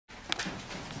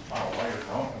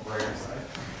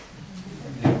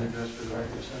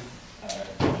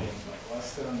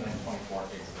24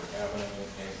 Exeter Avenue,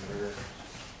 Exeter.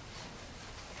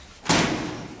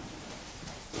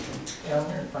 Yeah, I'm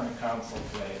here in front of council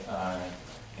today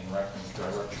in reference to,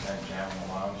 I represent Jam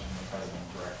Lounge, I'm the president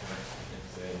and director.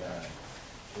 It's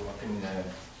we're looking to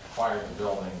acquire the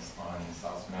buildings on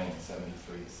South Main,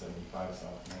 73 to 75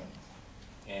 South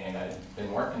Main. And I've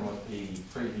been working with the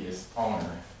previous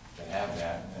owner to have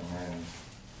that, and then,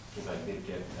 because I did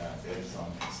get bids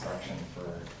on construction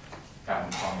for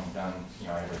cotton plumbing done, you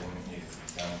know, everything that needed to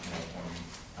be done to make them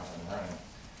up and running.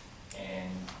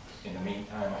 And in the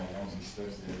meantime, I understood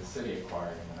that the city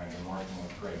acquired them, and I've been working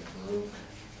with Greg Baruch,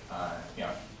 you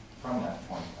know, from that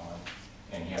point on.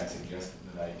 And he had suggested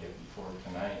that I get before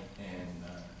tonight and,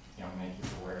 you know, make you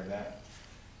aware of that.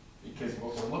 Because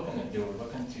what we're looking to do, we're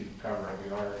looking to cover,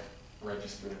 we are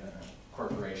registered a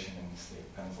corporation in the state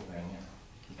of Pennsylvania,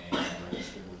 and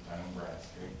registered with Dun &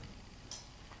 Bradstreet.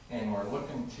 And we're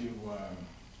looking to,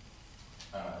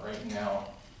 right now,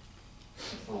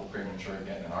 it's a little premature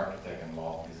getting an architect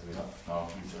involved because we don't know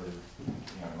if he's going to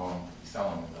be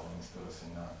selling the buildings to us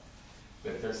or not.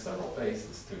 But there's several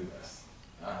phases to this.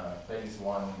 Phase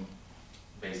one,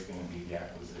 basically going to be the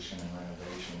acquisition and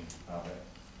renovation of it,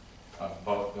 of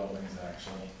both buildings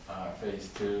actually. Phase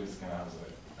two is going to have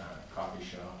a coffee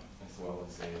shop as well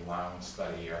as a lounge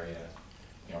study area,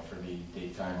 you know, for the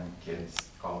daytime kids,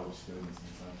 college students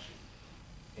and such.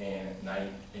 And at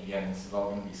night, again, this is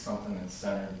all going to be something that's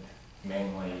centered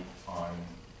mainly on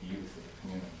the youth of the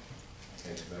community.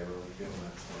 Okay, because I really feel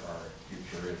that's where our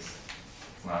future is.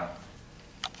 It's not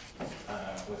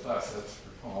with us, that's,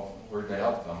 well, we're to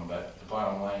help them, but the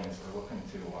bottom line is we're looking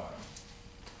to,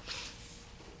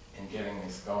 in getting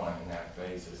this going in that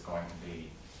phase is going to be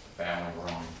a family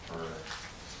room for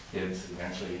kids.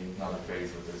 Eventually another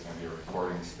phase where there's going to be a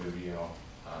recording studio,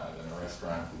 then a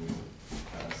restaurant, music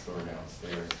store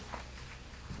downstairs.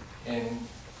 And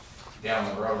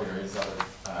down the road, there is other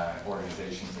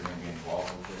organizations that are going to be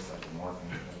involved with this. I've been working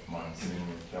with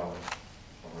Monsignor Kelly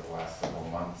over the last several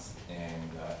months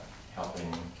and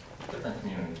helping different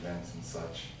community events and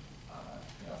such,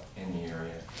 you know, in the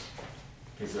area.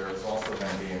 Because there is also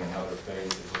going to be in another phase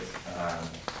of this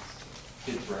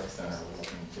kids rec center we're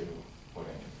looking to put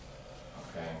in.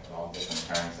 Okay, all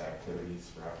different kinds of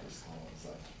activities for after school and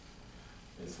such,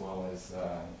 as well as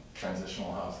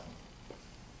transitional housing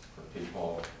for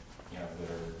people, you know, that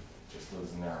are just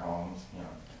losing their homes, you know,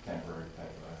 temporary type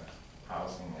of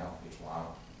housing to help people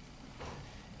out.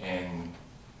 And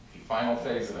the final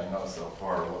phase that I know so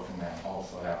far, we're looking at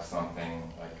also have something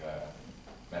like a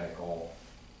medical,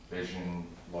 vision,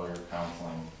 lawyer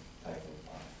counseling type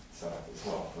of setup as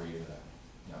well for you to,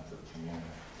 you know, to the community.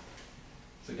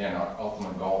 So again, our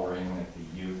ultimate goal, we're aiming at the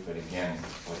youth, but again,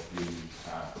 with the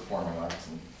Performing Arts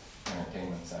and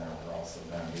Entertainment Center, we're also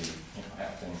going to be, you know,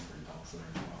 have things for adults there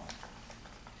as well.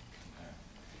 Okay.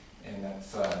 And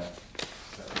that's, we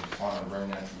just wanted to bring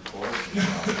that to the board.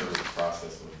 The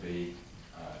process would be,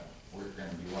 we're going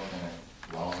to be looking at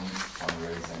loans,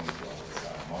 fundraising, as well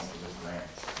as most of the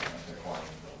grants to acquire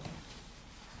the building.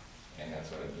 And that's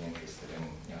what I'd be interested in,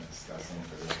 you know, discussing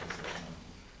for the acquisition.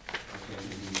 Okay,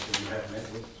 so you have met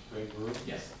with Greg Baruch?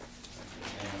 Yes.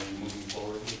 Okay. And are you moving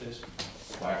forward with this?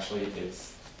 Well, actually,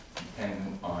 it's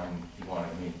dependent on, he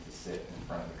wanted me to sit in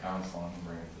front of the council and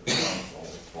bring it to the council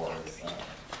as far as,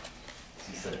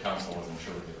 he said council wasn't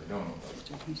sure what they were doing with those.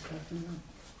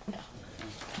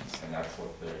 And that's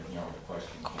what the, you know, the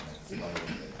question came in.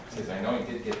 Because I know he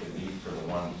did get the deed for the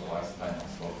one the last time I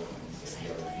spoke with him. He said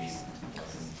the other deed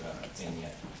wasn't in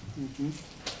yet.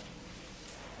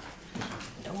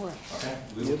 Don't worry. Okay.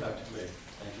 We will talk to Greg.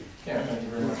 Thank you. Yeah, thank you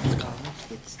very much.